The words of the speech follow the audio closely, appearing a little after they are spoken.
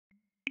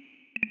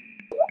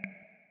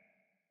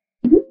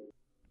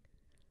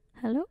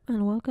Hello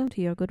and welcome to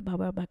your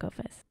GoodBarber back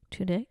office.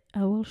 Today,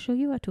 I will show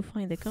you how to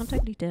find the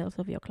contact details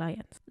of your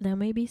clients. There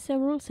may be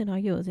several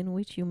scenarios in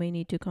which you may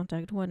need to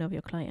contact one of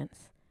your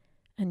clients,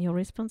 and your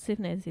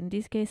responsiveness in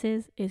these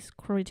cases is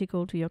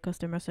critical to your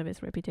customer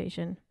service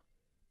reputation.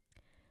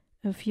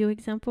 A few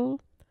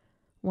examples: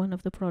 one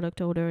of the product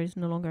order is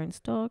no longer in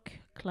stock,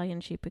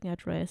 client shipping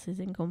address is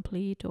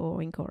incomplete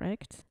or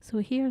incorrect. So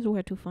here's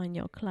where to find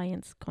your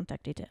client's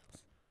contact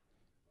details.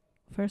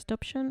 First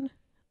option,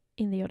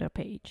 in the order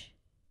page.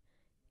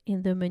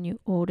 In the menu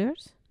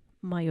Orders,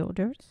 My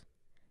Orders,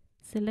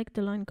 select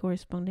the line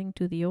corresponding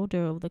to the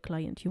order of the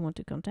client you want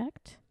to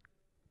contact.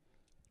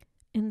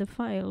 In the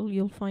file,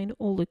 you'll find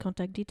all the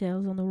contact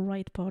details on the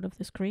right part of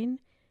the screen.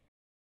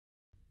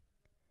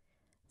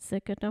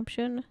 Second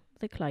option,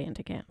 the client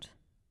account.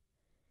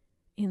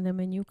 In the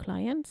menu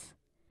Clients,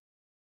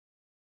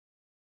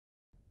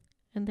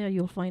 and there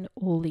you'll find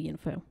all the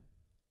info.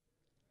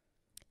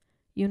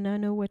 You now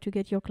know where to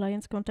get your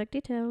client's contact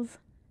details.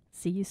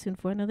 See you soon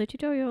for another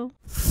tutorial.